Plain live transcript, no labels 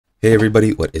Hey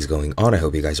everybody, what is going on? I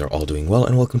hope you guys are all doing well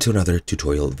and welcome to another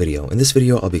tutorial video. In this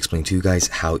video, I'll be explaining to you guys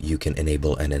how you can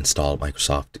enable and install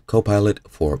Microsoft Copilot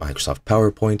for Microsoft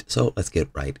PowerPoint. So let's get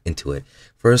right into it.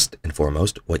 First and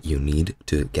foremost, what you need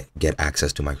to get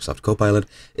access to Microsoft Copilot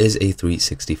is a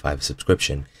 365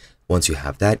 subscription. Once you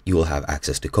have that, you will have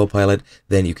access to Copilot,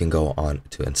 then you can go on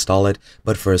to install it.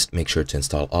 But first, make sure to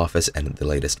install Office and the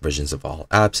latest versions of all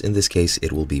apps. In this case,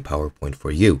 it will be PowerPoint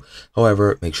for you.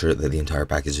 However, make sure that the entire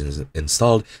package is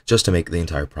installed just to make the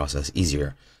entire process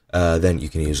easier. Then you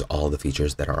can use all the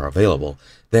features that are available.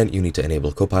 Then you need to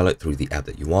enable Copilot through the app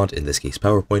that you want, in this case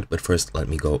PowerPoint, but first let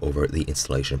me go over the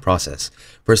installation process.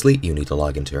 Firstly, you need to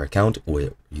log into your account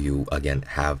where you again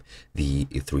have the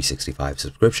 365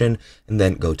 subscription, and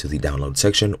then go to the download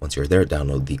section. Once you're there,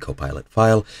 download the Copilot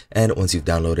file, and once you've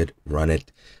downloaded, run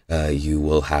it. You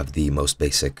will have the most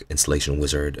basic installation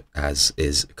wizard as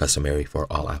is customary for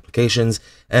all applications,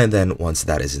 and then once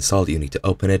that is installed, you need to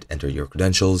open it, enter your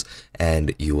credentials,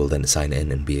 and you will then sign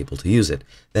in and be able to use it.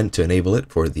 Then to enable it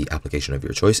for the application of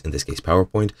your choice, in this case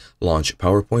PowerPoint, launch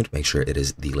PowerPoint, make sure it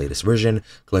is the latest version,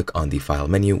 click on the file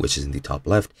menu which is in the top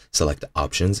left, select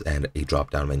options and a drop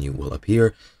down menu will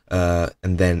appear.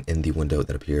 And then in the window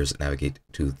that appears, navigate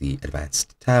to the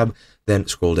advanced tab, then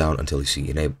scroll down until you see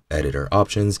enable editor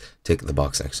options, tick the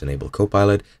box next to enable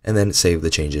Copilot, and then save the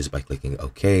changes by clicking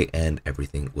OK, and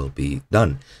everything will be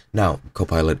done. Now,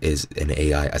 Copilot is an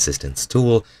AI assistance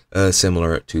tool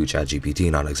similar to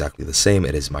ChatGPT, not exactly the same.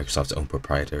 It is Microsoft's own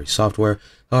proprietary software.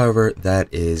 However, that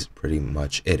is pretty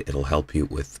much it. It'll help you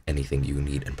with anything you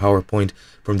need in PowerPoint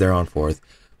from there on forth.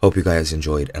 Hope you guys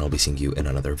enjoyed, and I'll be seeing you in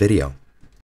another video.